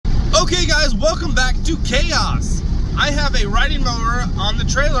Okay guys, welcome back to Chaos. I have a riding mower on the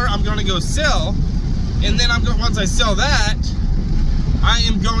trailer I'm going to go sell, and then once I sell that, I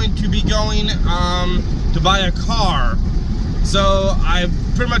am going to be going to buy a car. So I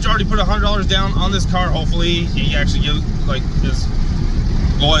pretty much already put $100 down on this car. Hopefully he actually is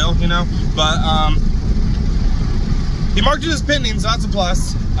loyal, you know. But he marked it as pending, so that's a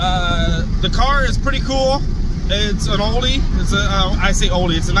plus. The car is pretty cool. It's an oldie. It's I say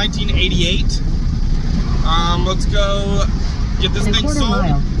oldie. It's a 1988. Let's go get this thing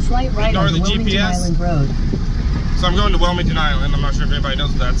sold. Slight right on the GPS. Island Road. So I'm going to Wilmington Island. I'm not sure if anybody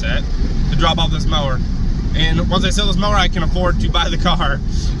knows where that's at, to drop off this mower. And once I sell this mower, I can afford to buy the car.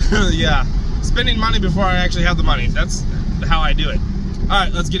 Yeah, spending money before I actually have the money. That's how I do it. All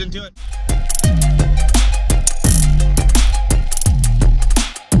right, let's get into it.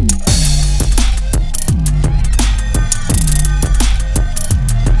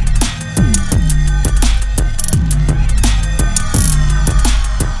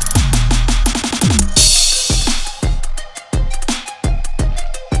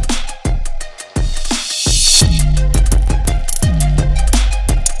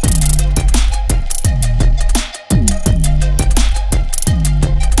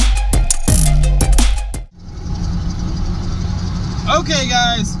 Okay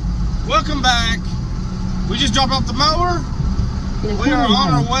guys, welcome back. We just dropped off the mower. We are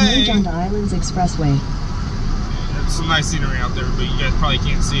on our way. On the Islands Expressway. It's some nice scenery out there, but you guys probably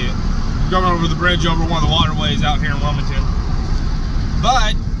can't see it. Going over the bridge over one of the waterways out here in Wilmington.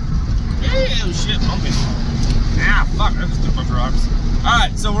 But, oh shit, bumping. Ah, fuck, I just took a bunch of rocks.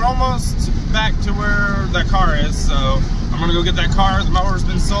 Alright, so we're almost back to where that car is, so I'm gonna go get that car. The mower's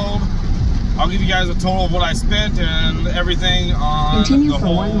been sold. I'll give you guys a total of what I spent and everything on the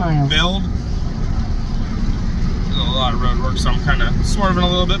whole build. There's a lot of road work, so I'm kind of swerving a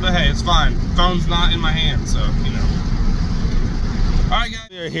little bit, but hey, it's fine. Phone's not in my hand, so, you know. Alright guys,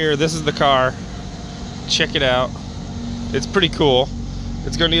 we are here. This is the car. Check it out. It's pretty cool.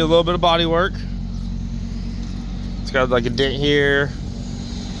 It's going to need a little bit of body work. It's got like a dent here.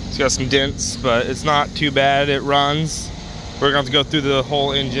 It's got some dents, but it's not too bad. It runs. We're going to have to go through the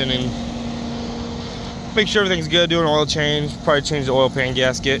whole engine and make sure everything's good, do an oil change, probably change the oil pan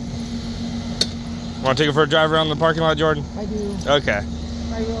gasket. Want to take it for a drive around the parking lot, Jordan? I do. Okay.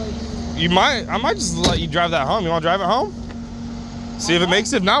 I really do. You might, I might just let you drive that home. You want to drive it home? See if it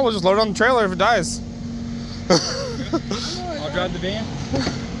makes it. If not, we'll just load it on the trailer if it dies. I'll drive the van.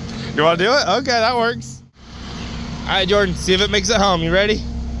 You want to do it? Okay, that works. All right, Jordan, see if it makes it home. You ready?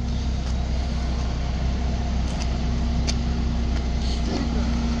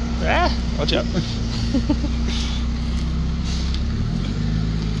 Ah, watch out.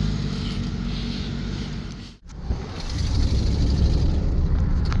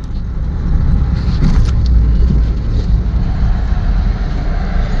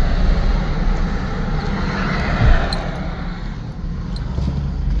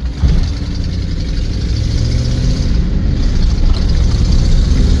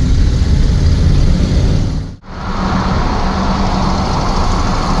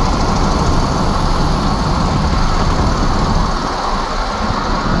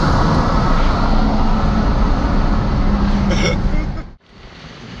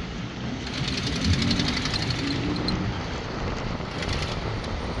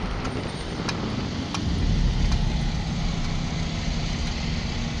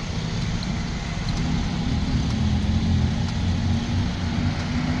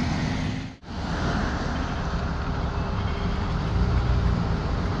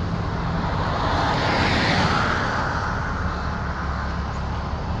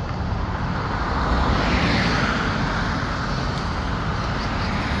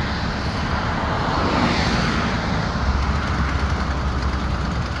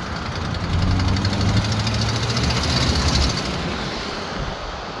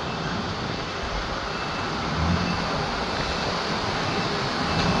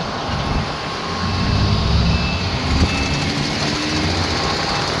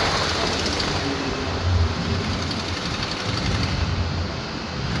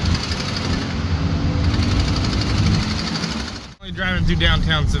 Driving through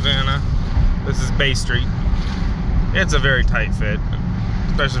downtown Savannah. This is Bay Street. It's a very tight fit,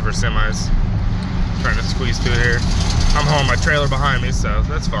 especially for semis. Trying to squeeze through here. I'm hauling my trailer behind me, so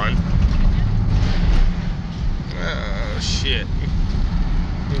that's fine. Oh shit.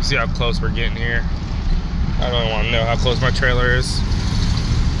 You can see how close we're getting here. I don't want to know how close my trailer is.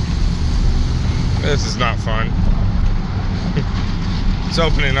 This is not fun. It's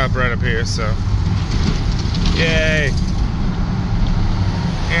opening up right up here, so yay.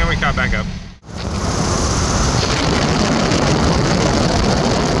 And we caught back up.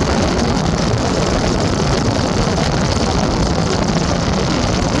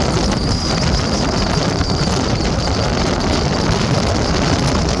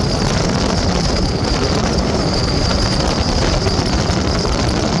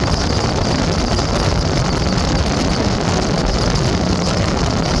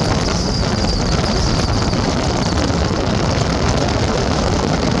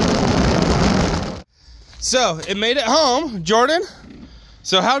 So it made it home, Jordan.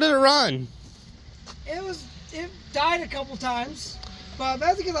 So how did it run? It died a couple times, but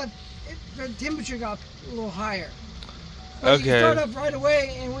that's because the temperature got a little higher. But Okay. You start up right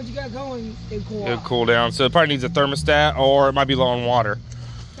away, and once you got going, it cool It'll off. cool down. So it probably needs a thermostat, or it might be low on water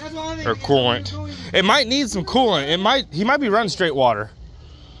That's why I think or coolant. It might need some coolant. He might be running straight water.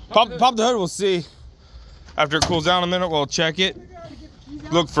 Pop the hood. We'll see. After it cools down a minute, we'll check it.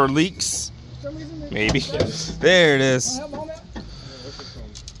 Look for leaks. Maybe. There it is.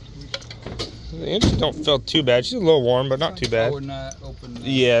 The engine don't feel too bad. She's a little warm, but not too bad. I would not open the...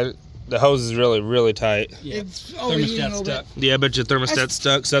 Yeah, the hose is really tight. Yeah, It's overheating a thermostat little stuck. Yeah, I bet your thermostat's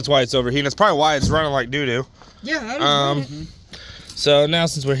stuck, so that's why it's overheating. That's probably why it's running like doo-doo. Yeah, that is So now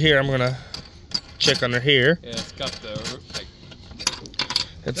since we're here, I'm gonna check under here. Yeah, it's got the... Like,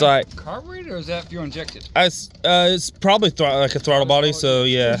 It's like carburetor, or is that fuel injected? it's probably like a throttle body, so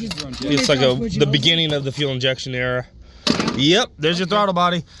yeah. Fuel injected. It's like the beginning of the fuel injection era. Yep, there's your throttle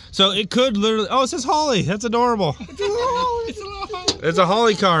body. So it could literally, oh, it says Holly. That's adorable. It's a little It's a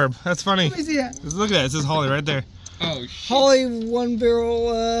Holly carb. That's funny. Let me see that. Look at that, it says Holly right there. Oh, shit. Holly 1 barrel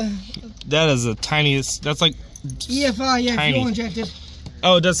That is the tiniest, that's like, EFI, yeah, Tiny. fuel injected.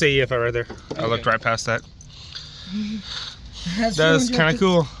 oh, it does say EFI right there. I looked right past that. That's That's kind of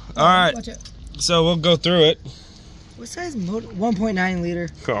cool. All right, Watch it. so we'll go through it. What size motor? 1.9 liter.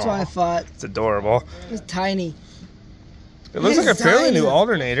 That's what I Aw. thought. It's adorable. It's tiny. It looks like a fairly new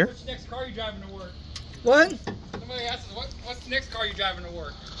alternator. What's the next car you driving to work? What? Somebody asked us, what's the next car you driving to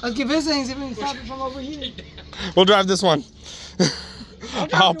work? Let's get visiting, see if we can stop it from overheating. We'll drive this one.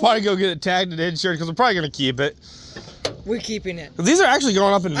 I'll probably go get it tagged and insured because we're probably going to keep it. We're keeping it. These are actually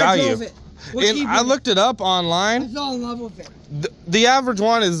going up in I value. drove it. We're And keeping I it. looked it up I online. fell in love with it. The average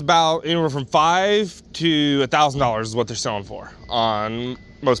one is about anywhere from $500 to $1,000 is what they're selling for on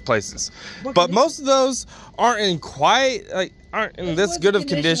most places. But most of those aren't in this What's good the of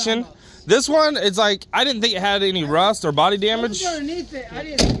condition. on those? This one, it's like, I didn't think it had any rust or body damage, What's underneath it? I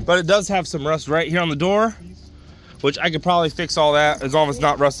didn't. but it does have some rust right here on the door, which I could probably fix all that as long as it's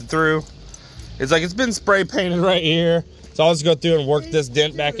not rusted through. It's like it's been spray painted right here, so I'll just go through and work this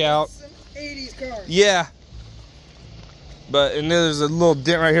dent back out. It's an 80s car. Yeah. But, and there's a little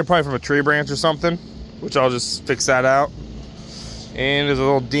dent right here, probably from a tree branch or something, which I'll just fix that out. And there's a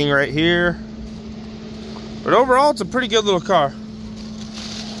little ding right here. But overall, it's a pretty good little car.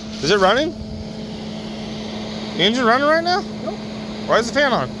 Is it running? The engine running right now? Nope. Why is the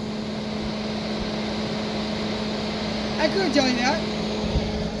fan on? I couldn't tell you that.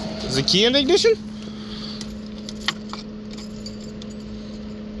 Is the key in the ignition?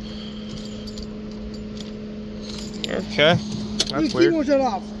 Okay. You That's keep weird. them shut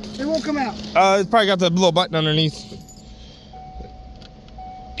off. They won't come out. It's probably got the little button underneath.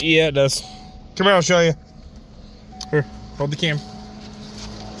 Yeah, it does. Come here, I'll show you. Here, hold the cam.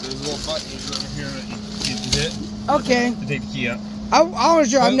 There's a little button over here that you hit Okay. to take the key out. I wasn't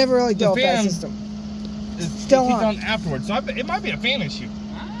sure. I've But never really the dealt with that fan- system. It's Still kicked on. on afterwards, so it might be a fan issue.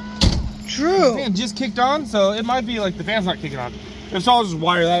 The True. fan just kicked on, so it might be like the fan's not kicking on. If so, I'll just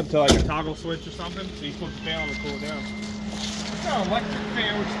wire that up to like a toggle switch or something, so you put the fan on to cool it down. It's got an electric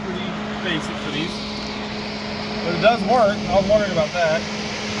fan, which is pretty basic for these. But it does work. I was wondering about that.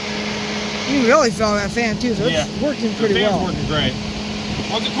 You really fell that fan too, so Yeah. it's working The pretty fan's well. working great.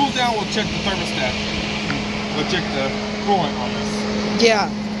 Once it cools down, we'll check the thermostat. We'll check the coolant on this. Yeah.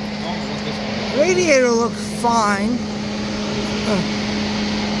 Oh, what's this one? Radiator looks fine.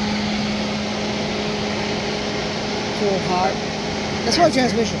 Cool hot. That's my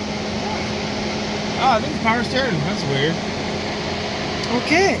transmission. Oh, I think it's power steering. That's weird.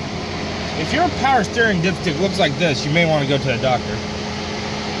 Okay. If your power steering dipstick looks like this, you may want to go to a doctor.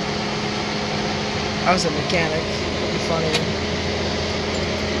 I was a mechanic. That'd be funny.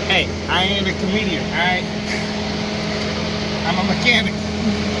 Hey, I ain't a comedian, alright? I'm a mechanic.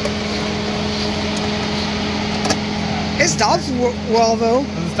 It stops well though.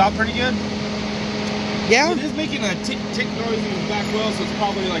 Does it stop pretty good? Yeah. It is making a tick noise in the back wheel, so it's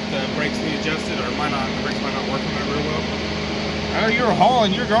probably like the brakes need adjusted, or it might not. The brakes might not work on that real well. I know you were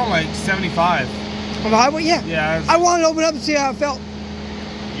hauling. You're going like 75. On the highway, yeah. Yeah. I wanted to open up and see how it felt.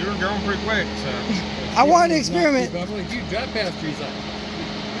 You were going pretty quick, so. I wanted to experiment. I'm like, dude, drive past trees like.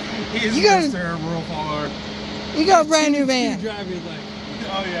 He is You gotta- just a rural follower. You got a brand new van. Driving like.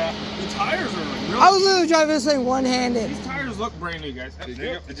 Oh yeah. The tires are really. I was literally driving this thing one-handed. These tires look brand new, guys.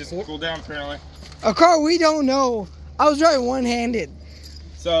 It just cooled down apparently. A car we don't know. I was driving one-handed.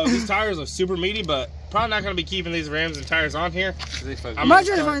 So these tires are super meaty, but probably not going to be keeping these rims and tires on here. I'm not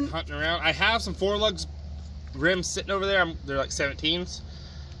just trying to find- hunting around. I have some 4-lugs rims sitting over there. They're like 17s,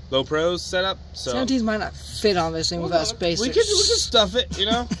 low pros set up. So 17s might not fit on this thing without space. we could stuff it, you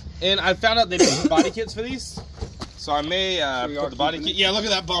know. And I found out they make body kits for these, so I may put the body kit. Yeah, look at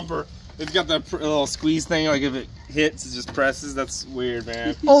that bumper. It's got the little squeeze thing. Like if it hits, it just presses. That's weird,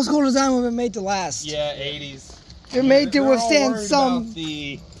 man. Old school design would have been made to last. Yeah, 80s. They're made to They're all withstand worried some. about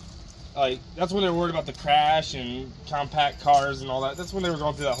the, like, that's when they were worried about the crash and compact cars and all that. That's when they were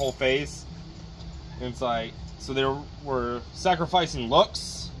going through that whole phase. And it's like, so they were sacrificing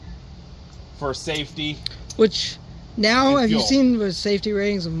looks for safety. Which now, And have you fuel. seen the safety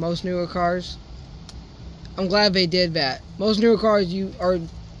ratings of most newer cars? I'm glad they did that. Most newer cars you are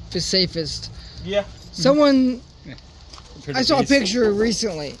the safest. Yeah. Someone, I saw a picture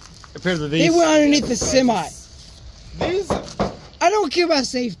recently. They went underneath the semi. These, I don't care about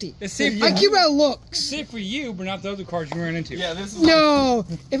safety. It's safe. I care about looks. Safe for you, but not the other cars you ran into. yeah, this is. No,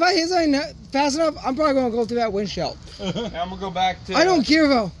 if I hit something fast enough, I'm probably going to go through that windshield. Now I'm gonna go back to. I don't care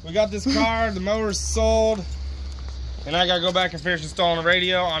though. We got this car. The motor's sold, and I gotta go back and finish installing the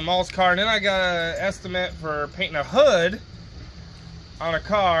radio on Maul's car. And then I got an estimate for painting a hood on a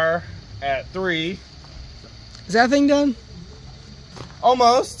car at 3. Is that thing done?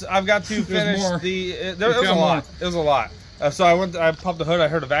 Almost. I've got to finish more. the. It was a lot. It was a lot. So I popped the hood. I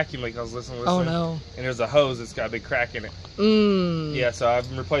heard a vacuum leak. I was listening. Oh no. And there's a hose that's got a big crack in it. Mmm. Yeah, so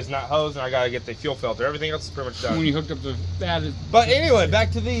I'm replacing that hose, and I gotta get the fuel filter. Everything else is pretty much When done. you hooked up the that. But anyway, back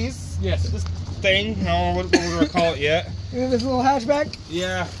to these. Yes. This thing. I don't know what we're gonna call it yet. This little hatchback.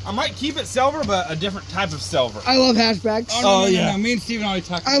 Yeah, I might keep it silver, but a different type of silver. I love hatchbacks. Oh, yeah. No. Me and Steven already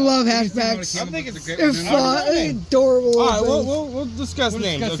talked. I about love it. hatchbacks. I think it's- They're fun. They're adorable. All right, little things. we'll discuss We'll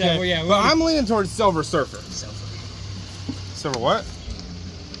names. discuss that. Okay. Well, yeah, but I'm leaning towards Silver Surfer. Silver what?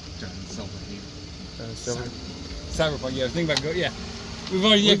 Silver. Cyberpunk. Yeah, think about go. Yeah. We've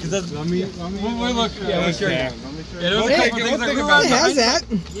already yeah, because that's. Let me we'll look. Yeah, we'll show you. Okay. Yeah, those Hey, are we'll things think like about It has that,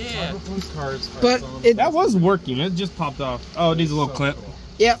 Yeah. but it. That was working. It just popped off. Oh, it needs a little clip.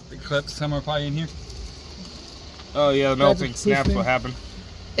 Yep. The clips. Some are probably in here. Oh yeah, the melting That's a snaps. thing. What happened?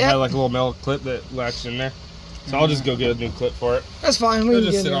 It Yep. had like a little metal clip that latched in there. So I'll just go get a new clip for it. That's fine. We It'll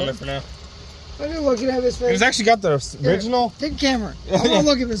can just get sit on there it. for now. Look at looking at this thing. It's actually got the original. Take a camera. I want to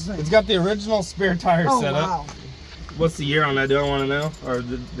look at this thing. It's got the original spare tire Oh set up. wow. What's the year on that? Do I want to know, or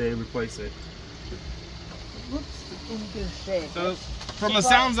did they replace it? Looks in good shape. So, from the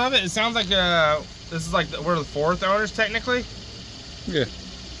sounds of it, it sounds like this is like we're the 4th owners technically. Yeah.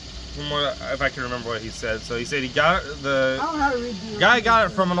 From what, if I can remember what he said. So he said he got it, the I don't know how to read the guy got it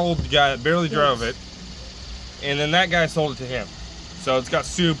from an old guy that barely drove it, and then that guy sold it to him. So it's got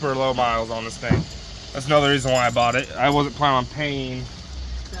super low miles on this thing. That's another reason why I bought it. I wasn't planning on paying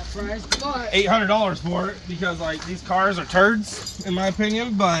that price, but $800 for it because like these cars are turds in my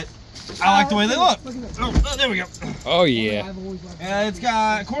opinion, but I like the way they look. Look at this. Oh, there we go. Oh yeah. I've always liked It's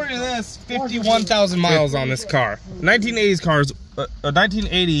got, according to this, 51,000 miles on this car. 1980s cars, a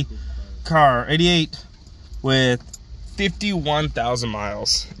 1980 car, 88 with 51,000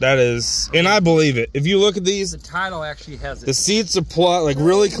 miles. That is, and I believe it. If you look at these, The title actually has it. the seats are like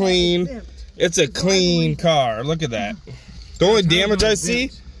really clean. It's a clean car. Look at that. The only damage I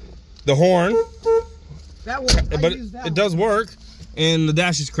see, the horn, that one. I but use that it one. does work. And the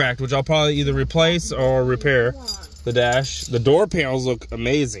dash is cracked, which I'll probably either replace or repair. The dash. The door panels look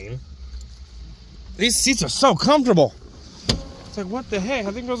amazing. These seats are so comfortable. It's like, what the heck?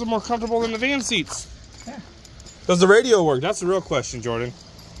 I think those are more comfortable than the van seats. Yeah. Does the radio work? That's the real question, Jordan.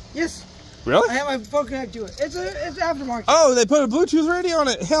 Yes, Really? I have my phone connected to it. It's aftermarket. Oh, they put a Bluetooth radio on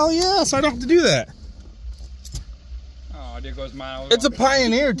it. Hell yeah, so I don't have to do that. Oh, there goes mine. It's a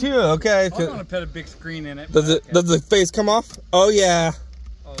Pioneer too, okay. I was gonna put a big screen in it. Does but it? okay. Does the face come off? Oh yeah.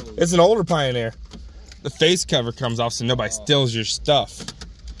 Oh. It's an older Pioneer. The face cover comes off so nobody steals your stuff.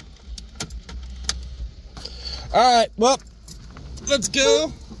 Alright, well, let's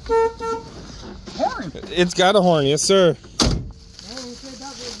go. Horn. It's got a horn, yes sir.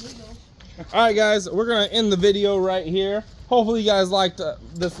 Alright guys, we're going to end the video right here. Hopefully you guys liked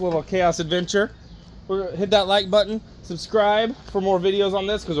this little chaos adventure. We're gonna hit that like button, subscribe for more videos on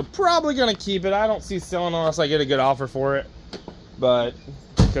this because we're probably going to keep it. I don't see selling unless I get a good offer for it. But,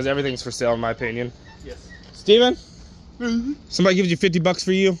 because everything's for sale in my opinion. Yes. Steven? Somebody gives you $50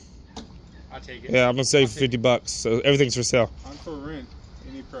 for you? I'll take it. Yeah, I'm gonna save you $50. So everything's for sale. I'm for rent,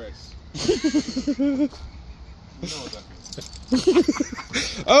 any price.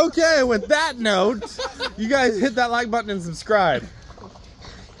 Okay, with that note, you guys hit that like button and subscribe.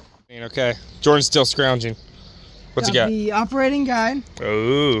 Okay, Jordan's still scrounging. What's he got? The operating guide.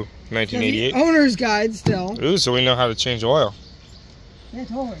 Ooh, 1988. The owner's guide still. Ooh, so we know how to change oil. Yeah,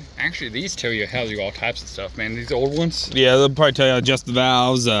 totally. Actually, these tell you how to do all types of stuff, man. These old ones. Yeah, they'll probably tell you how to adjust the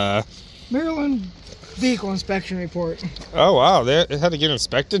valves. Maryland vehicle inspection report. Oh wow, they had to get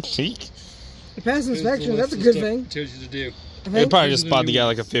inspected. Eek. It passed inspection. That's a good thing. Tells you to do. They probably just bought the guy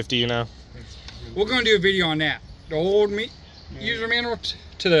like a 50, you know. We're gonna do a video on that. The old user manual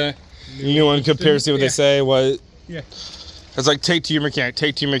to the new one. Compare, see what they say. What? Yeah. It's like take to your mechanic.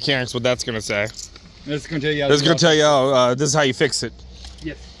 Take to your mechanics. What that's gonna say. It's gonna tell you. It's gonna tell you. Oh, this is how you fix it.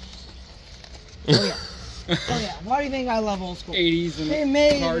 Yes. Oh yeah. Oh yeah. Why do you think I love old school? 80s and They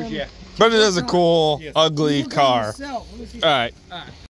made cars, yeah. But it is a cool, Yes. ugly car. Let me see. All right.